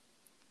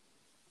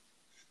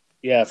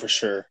 Yeah, for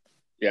sure.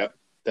 Yeah,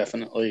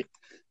 definitely.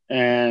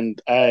 And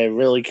I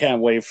really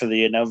can't wait for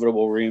the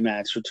inevitable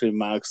rematch between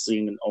Moxley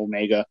and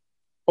Omega.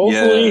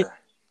 Hopefully, Yeah.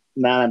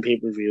 not on pay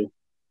per view.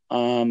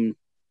 Um,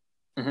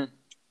 Hmm.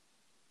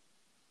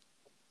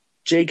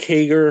 Jake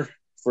Hager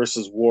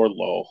versus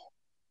Wardlow.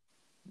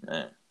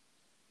 Man.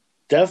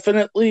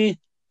 Definitely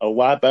a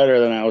lot better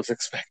than I was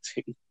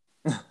expecting.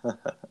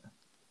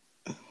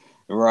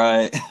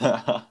 Right.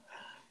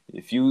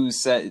 If you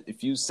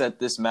set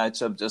this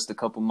matchup just a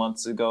couple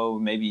months ago,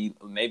 maybe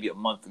a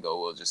month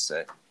ago, we'll just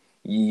say,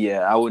 yeah,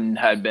 I wouldn't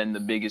have been the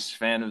biggest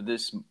fan of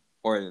this,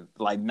 or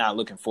like not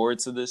looking forward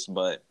to this,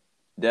 but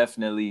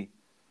definitely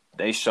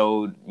they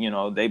showed,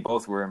 they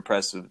both were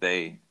impressive.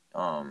 It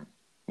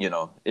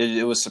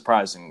was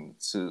surprising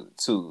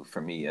too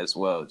for me as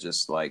well.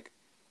 Just like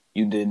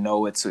you didn't know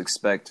what to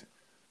expect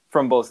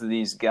from both of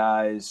these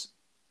guys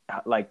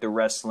like the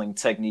wrestling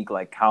technique,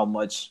 like how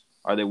much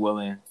are they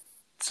willing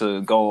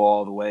to go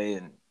all the way,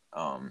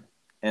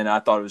 and I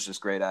thought it was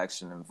just great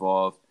action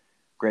involved,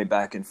 great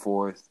back and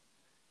forth,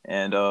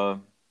 and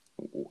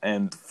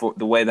for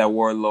the way that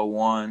Wardlow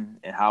won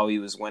and how he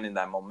was winning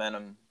that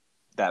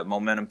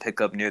momentum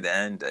pickup near the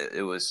end,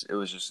 it was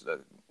just a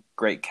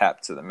great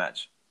cap to the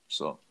match.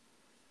 So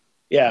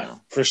yeah,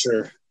 for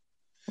sure.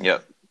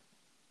 Yep.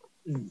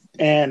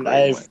 And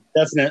I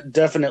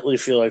definitely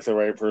feel like the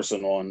right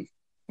person won.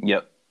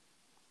 Yep.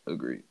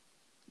 Agreed.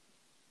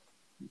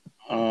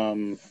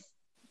 All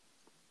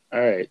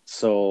right,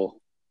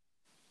 so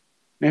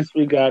next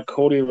we got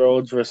Cody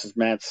Rhodes versus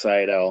Matt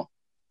Sydal.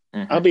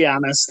 Mm-hmm. I'll be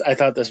honest, I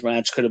thought this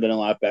match could have been a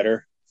lot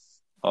better.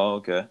 Oh,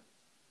 okay.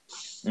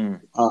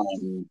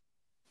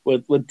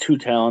 With two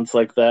talents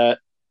like that.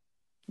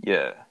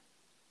 Yeah.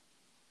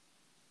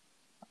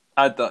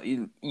 I thought,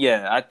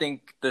 I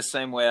think the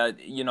same way.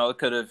 It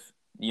could have,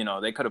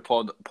 they could have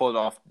pulled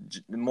off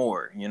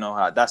more.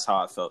 That's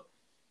how I felt.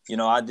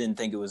 I didn't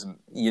think it was,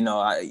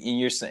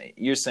 you're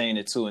saying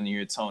it too in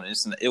your tone. It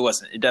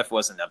definitely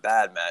wasn't a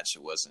bad match.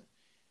 It wasn't,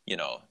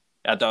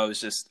 I thought it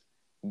was just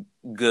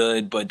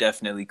good, but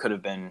definitely could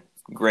have been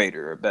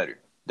greater or better.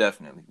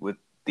 Definitely with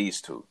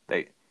these two,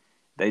 they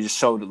just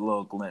showed a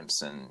little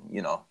glimpse, and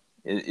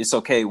it's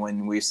okay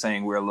when we're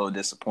saying we're a little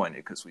disappointed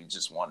because we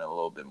just wanted a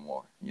little bit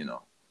more.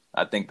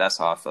 I think that's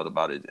how I felt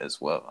about it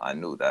as well. I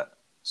knew that,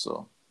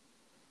 so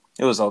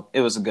it was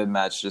a good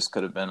match. Just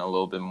could have been a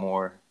little bit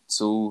more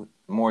to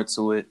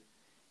it,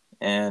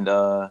 and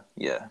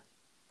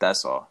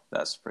that's all.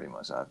 That's pretty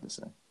much all I have to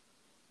say.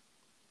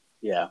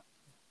 Yeah.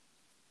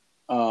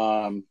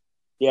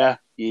 Yeah,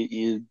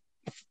 you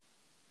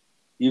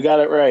got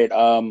it right.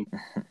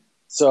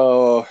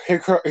 So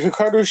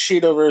Hikaru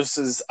Shida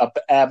versus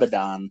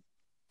Abaddon.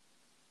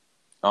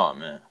 Oh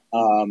man.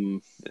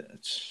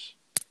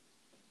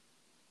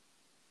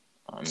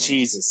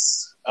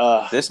 Jesus.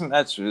 This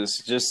match was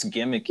just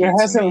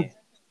gimmicky to me.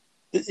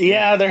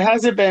 Yeah, there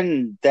hasn't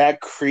been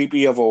that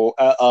creepy of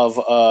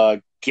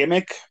a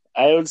gimmick,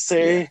 I would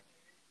say.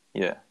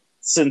 Yeah.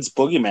 Since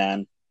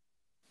Boogeyman.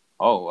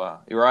 Oh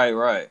wow!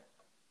 Right.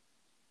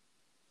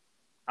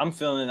 I'm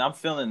feeling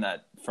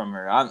that from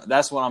her.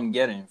 That's what I'm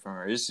getting from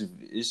her. It's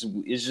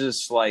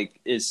just like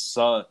it's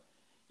like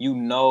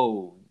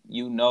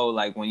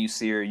when you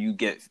see her, you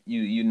get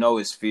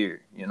it's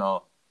fear.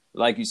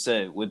 Like you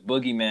said with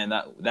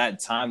Boogeyman, that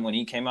time when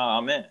he came out,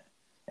 I'm in.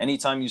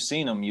 Anytime you've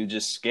seen him, you're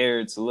just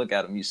scared to look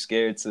at him. You're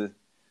scared to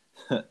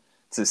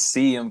to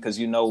see him because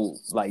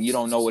like you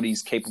don't know what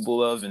he's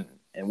capable of and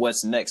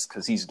what's next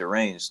because he's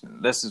deranged.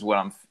 And that's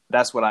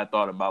what I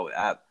thought about with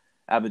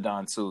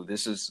Abaddon too.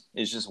 It's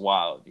just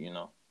wild.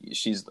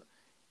 She's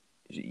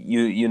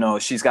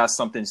she's got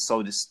something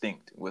so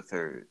distinct with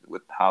her,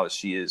 with how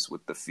she is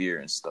with the fear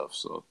and stuff.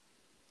 So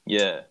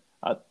yeah,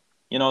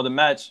 the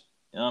match.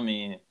 I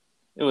mean,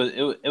 it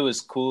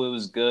was cool. It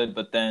was good.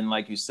 But then,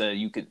 like you said,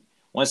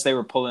 once they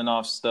were pulling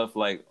off stuff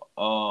like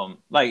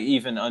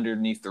even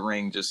underneath the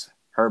ring, just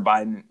her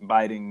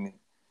biting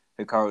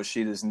Hikaru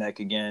Shida's neck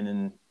again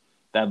and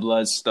that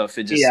blood stuff.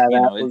 It just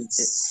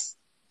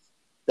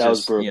that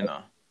was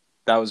brutal.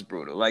 That was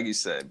brutal. Like you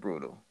said,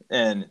 brutal,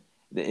 and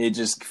it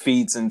just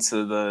feeds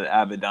into the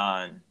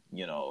Abaddon,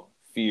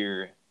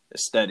 fear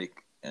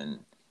aesthetic and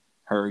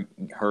her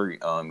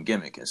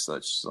gimmick and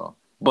such. So,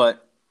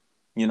 but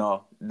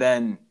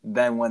then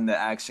when the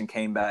action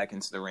came back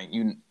into the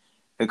ring,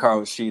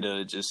 Hikaru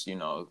Shida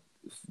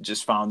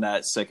just found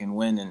that second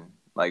win, and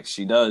like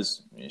she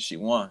does, and she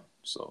won.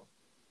 So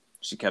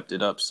she kept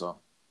it up. So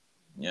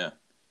yeah,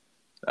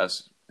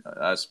 that's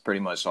pretty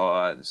much all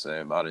I had to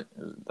say about it.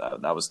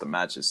 That was the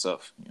match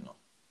itself.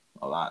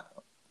 A lot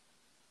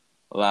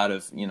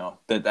of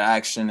the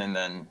action, and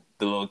then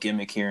the little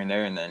gimmick here and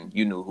there, and then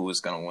you knew who was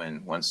gonna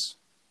win once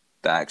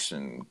the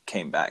action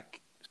came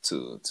back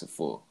to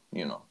full.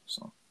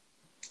 So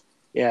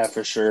yeah,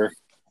 for sure.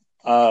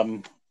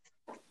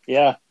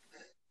 Yeah.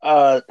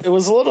 It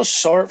was a little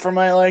short for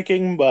my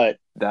liking, but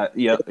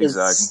exactly.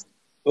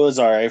 It was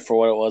all right for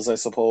what it was, I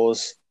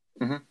suppose.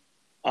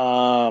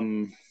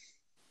 Mm-hmm.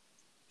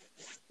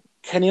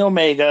 Kenny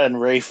Omega and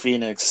Rey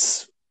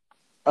Fenix.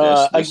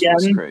 This again,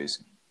 was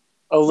crazy.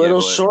 A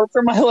little short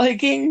for my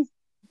liking.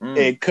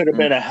 It could have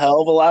been a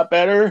hell of a lot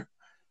better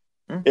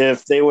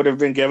if they would have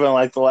been given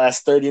like the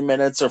last 30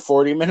 minutes or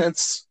 40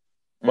 minutes.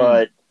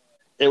 But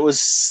it was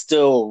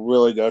still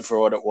really good for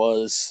what it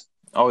was.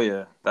 Oh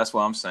yeah, that's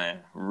what I'm saying.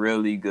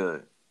 Really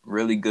good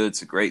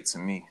to great to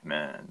me,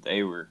 man.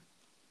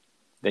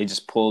 They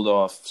just pulled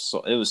off.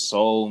 So it was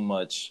so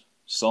much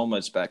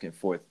back and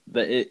forth.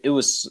 It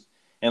was,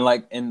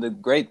 and the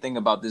great thing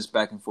about this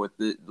back and forth,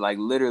 like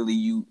literally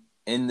you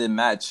in the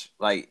match,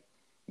 like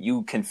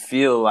you can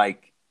feel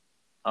like,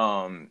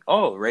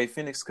 Rey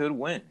Fenix could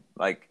win.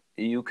 Like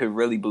you could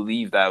really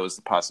believe that was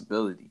the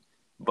possibility.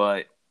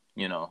 But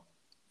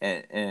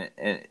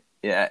and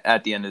yeah,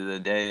 at the end of the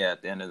day,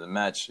 at the end of the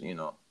match,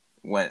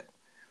 when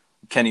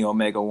Kenny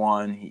Omega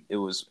won,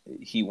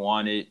 he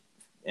won it,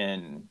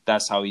 and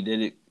that's how he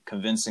did it,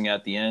 convincing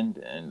at the end.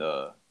 And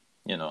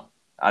You know,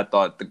 I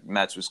thought the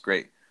match was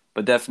great,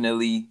 but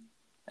definitely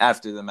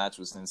after the match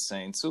was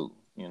insane too.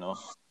 You know,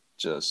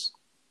 just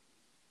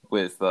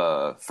with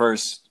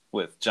first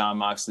with John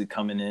Moxley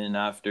coming in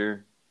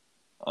after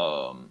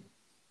um,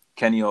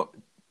 Kenny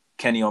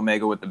Kenny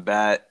Omega with the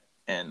bat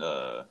and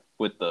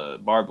with the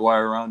barbed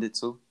wire around it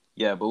too.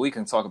 Yeah, but we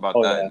can talk about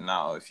Oh that yeah.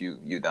 now if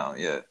you down.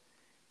 Yeah,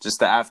 just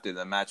the after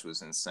the match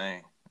was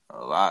insane.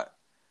 A lot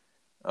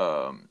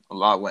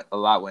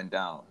went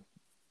down.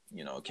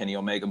 You know, Kenny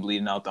Omega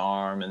bleeding out the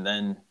arm, and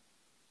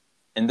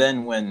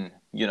then when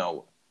you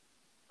know,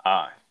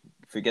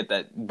 forget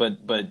that.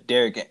 But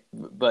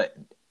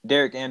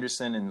Derek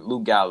Anderson and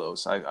Luke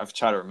Gallows. I've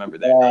tried to remember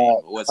their name.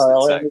 What's the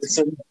Carl tag team?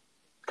 Anderson,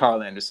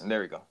 Carl Anderson.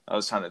 There we go. I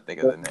was trying to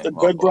think of the the name.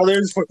 Oh, Good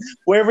Brothers.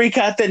 Where we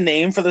got the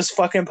name for this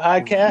fucking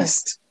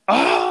podcast?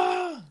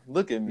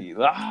 look at me.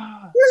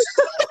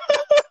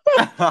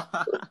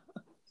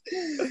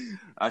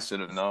 I should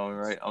have known,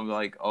 right? I'm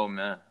like, oh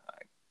man,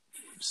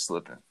 I'm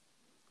slipping.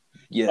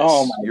 Yes,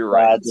 Oh my you're god,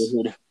 right.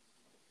 dude.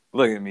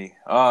 Look at me.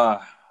 I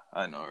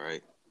know,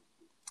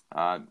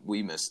 right?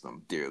 We miss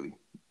them dearly.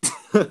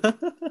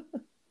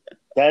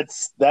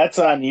 That's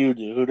on you,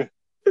 dude.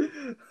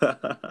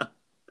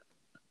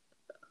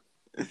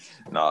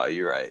 No,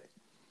 you're right.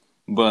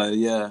 But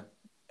yeah,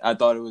 I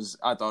thought it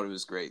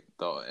was great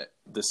though.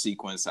 The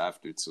sequence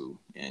after too,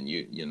 and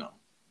you know,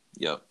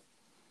 yep,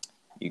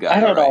 you I got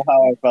it don't know right.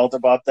 how I felt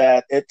about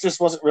that. It just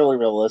wasn't really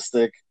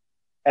realistic.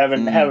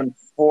 Having Mm,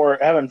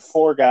 having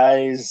four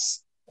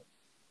guys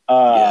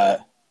uh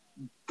yeah.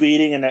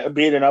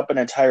 beating up an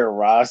entire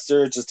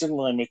roster just didn't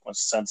really make much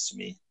sense to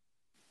me.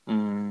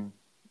 Mm,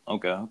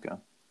 okay. Okay.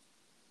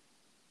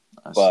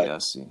 I see. But I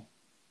see.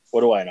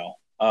 what do I know?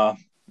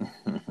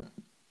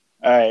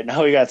 All right,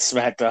 now we got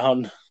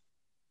SmackDown.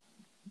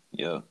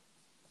 Yeah.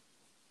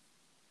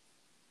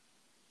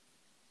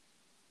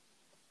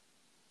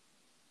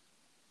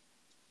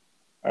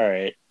 All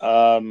right.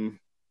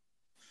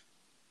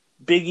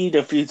 Big E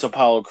defeats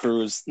Apollo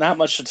Crews. Not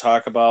much to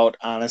talk about,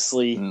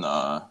 honestly.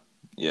 Nah.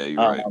 Yeah, you're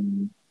right.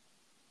 Um,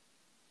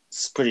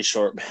 it's a pretty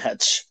short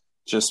match.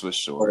 Just was But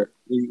short.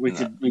 we Nah.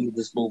 could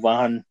just move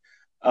on.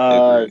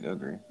 Agreed.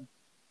 Agreed.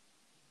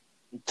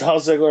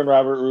 Dolph Ziggler and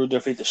Robert Roode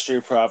defeat the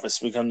Street Profits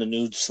to become the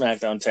new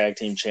SmackDown Tag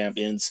Team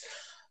Champions.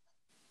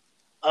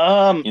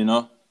 Um, You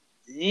know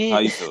how I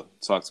you feel?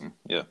 Talk to me.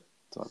 Yeah.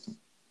 Talk to me.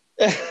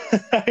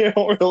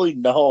 don't really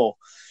know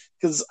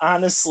because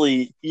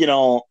honestly,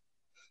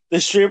 the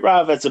Street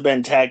Profits have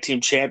been Tag Team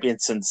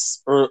Champions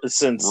since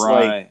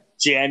like Right.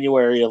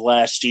 January of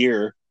last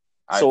year.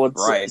 So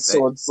Right.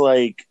 it's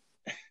like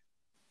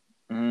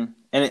And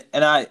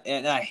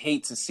I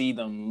hate to see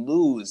them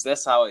lose.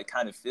 That's how it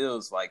kind of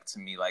feels like to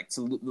me. Like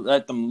to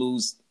let them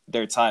lose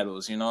their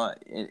titles. You know,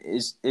 and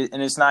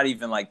it's not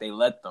even like they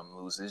let them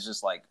lose. It's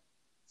just like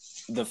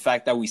the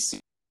fact that we see.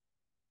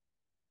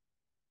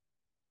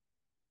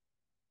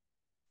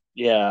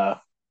 yeah.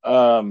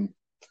 Um,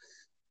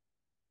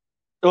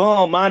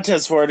 well,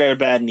 Montez Ford had a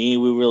bad knee.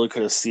 We really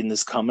could have seen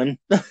this coming.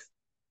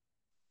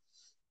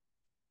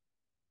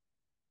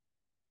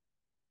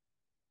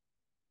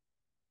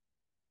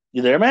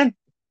 You there, man?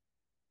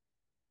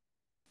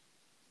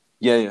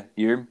 Yeah. Yeah.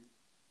 You hear me?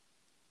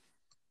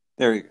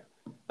 There you go.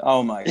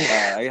 Oh my god!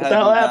 I What the had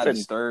hell the not happened?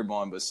 disturb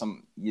on, but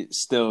you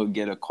still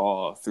get a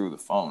call through the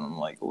phone. I'm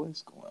like,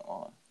 what's going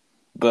on?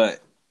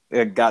 But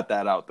it got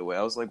that out the way.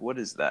 I was like, what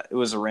is that? It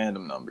was a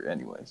random number,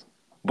 anyways.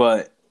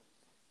 But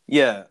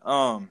yeah,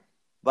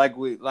 like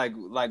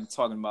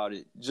talking about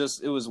it.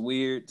 Just it was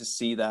weird to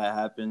see that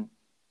happen,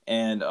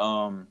 and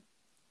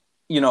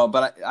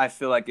but I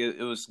feel like it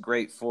was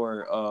great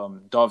for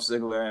Dolph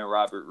Ziggler and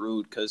Robert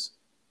Roode because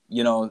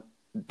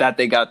that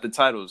they got the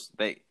titles.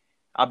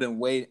 I've been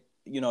waiting.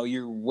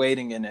 You're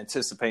waiting and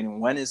anticipating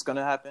when it's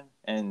gonna happen,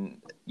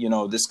 and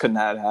this could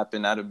not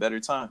happen at a better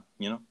time.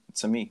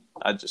 To me,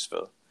 I just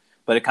feel,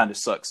 but it kind of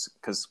sucks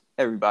because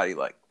everybody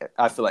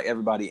I feel like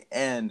everybody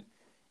and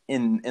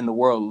in the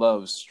world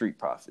loves Street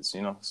Profits.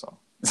 So.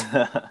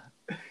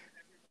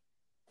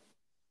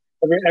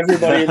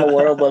 Everybody in the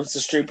world loves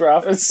the Street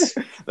Profits.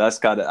 That's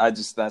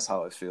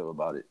how I feel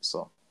about it.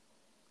 So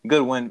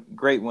good win,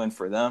 great win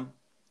for them.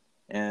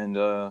 And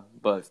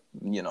but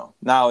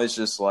now it's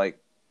just like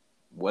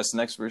what's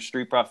next for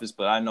Street Profits,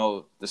 but I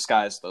know the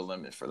sky's the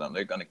limit for them.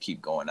 They're gonna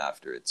keep going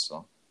after it.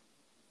 So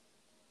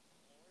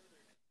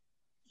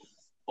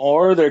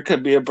Or there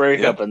could be a yeah.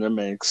 breakup in the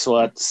mix.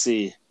 We'll have to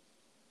see.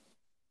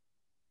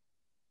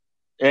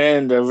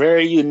 And a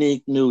very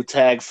unique new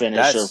tag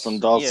finisher from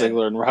Dolph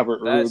Ziggler and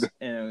Robert Roode.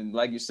 And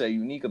like you said,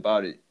 unique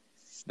about it.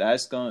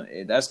 That's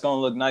gonna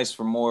look nice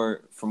for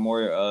more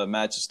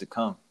matches to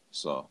come.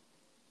 So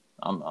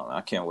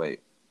I can't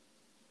wait.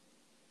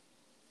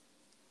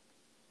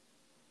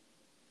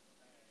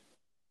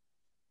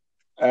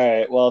 All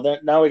right. Well,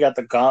 now we got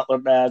the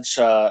gauntlet match.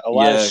 A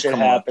lot of Yeah, shit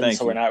come on. happened, Thank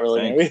so we're you. not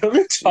really going Thank to you. be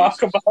able to talk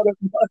Jesus. about it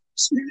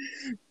much.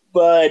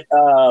 But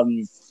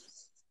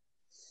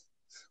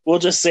we'll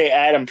just say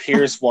Adam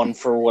Pearce won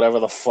for whatever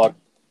the fuck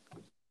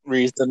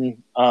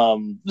reason.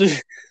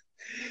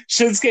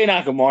 Shinsuke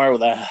Nakamura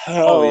with a Oh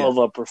hell yeah, of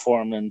a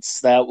performance.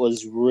 That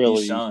was he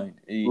really, shined.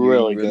 He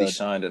really really good.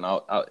 shined, and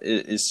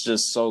it's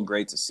just so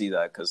great to see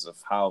that because of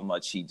how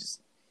much he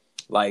just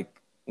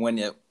like when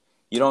you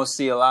don't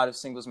see a lot of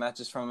singles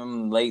matches from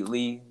him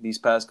lately these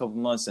past couple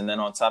months, and then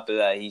on top of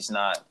that, he's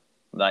not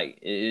like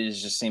it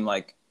just seemed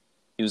like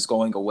he was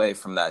going away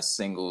from that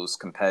singles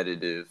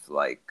competitive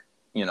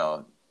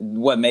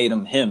what made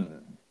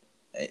him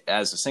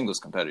as a singles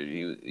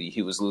competitor.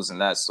 He was losing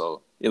that,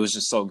 so it was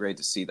just so great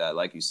to see that.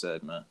 Like you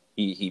said, man,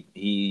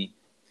 he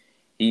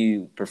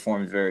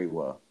performed very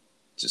well.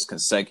 Just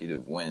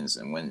consecutive wins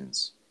and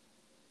wins,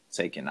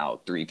 taking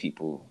out 3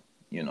 people.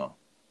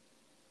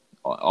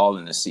 All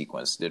in the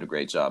sequence. Did a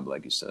great job,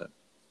 like you said.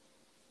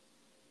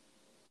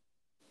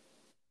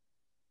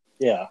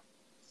 Yeah.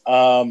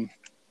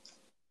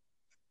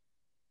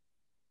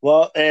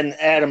 Well, and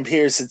Adam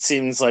Pearce, it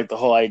seems like the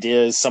whole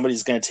idea is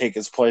somebody's going to take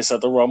his place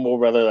at the Rumble,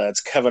 whether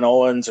that's Kevin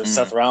Owens or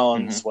Seth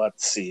Rollins. Mm-hmm. We'll have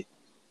to see.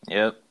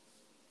 Yep.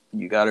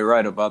 You got it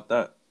right about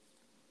that.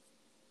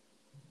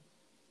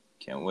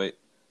 Can't wait.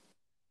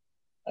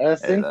 I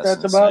think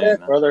that's about insane, it,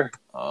 man. brother.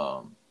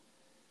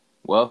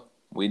 Well,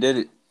 we did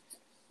it.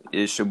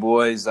 It's your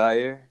boy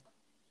Zaire.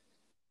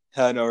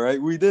 I know,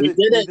 right? We did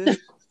it.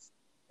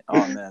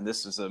 Oh man,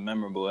 this is a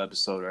memorable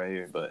episode right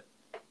here. But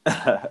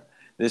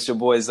this your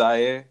boy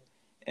Zaire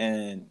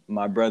and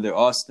my brother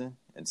Austin,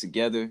 and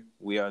together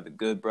we are the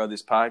Good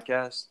Brothers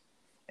Podcast,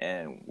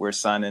 and we're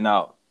signing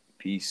out.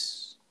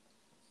 Peace.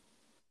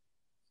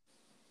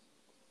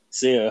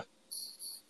 See ya.